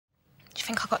you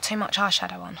think I got too much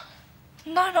eyeshadow on?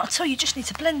 No, not at all. You just need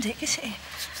to blend it. Kiss it here.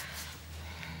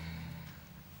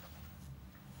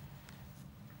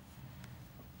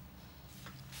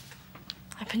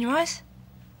 Open your eyes.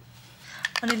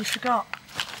 I nearly forgot.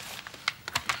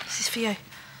 This is for you.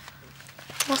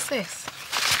 What's this?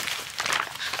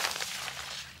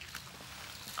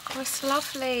 Oh, it's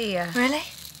lovely. Really?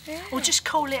 Yeah. We'll just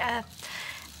call it a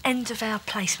end of our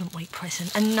placement week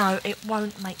present. And no, it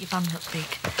won't make your bum look big.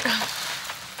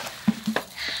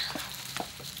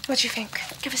 What do you think?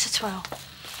 Give us a twirl.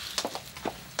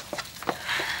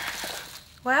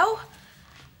 Well?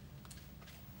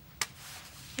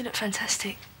 You look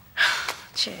fantastic.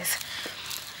 Cheers.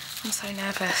 I'm so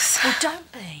nervous. Well,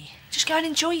 don't be. Just go and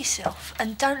enjoy yourself.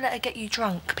 And don't let her get you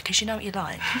drunk, because you know what you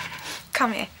like.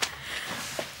 Come here.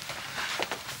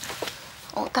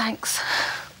 Oh, thanks.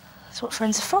 That's what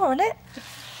friends are for, isn't it?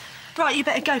 Right, you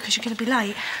better go, because you're going to be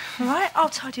late. All right? I'll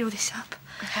tidy all this up.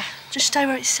 OK. Just stay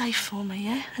where it's safe for me,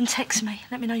 yeah? And text me.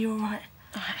 Let me know you're all right.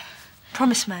 All right.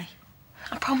 Promise me.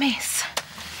 I promise.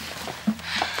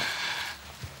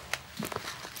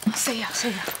 I'll see ya. See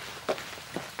ya.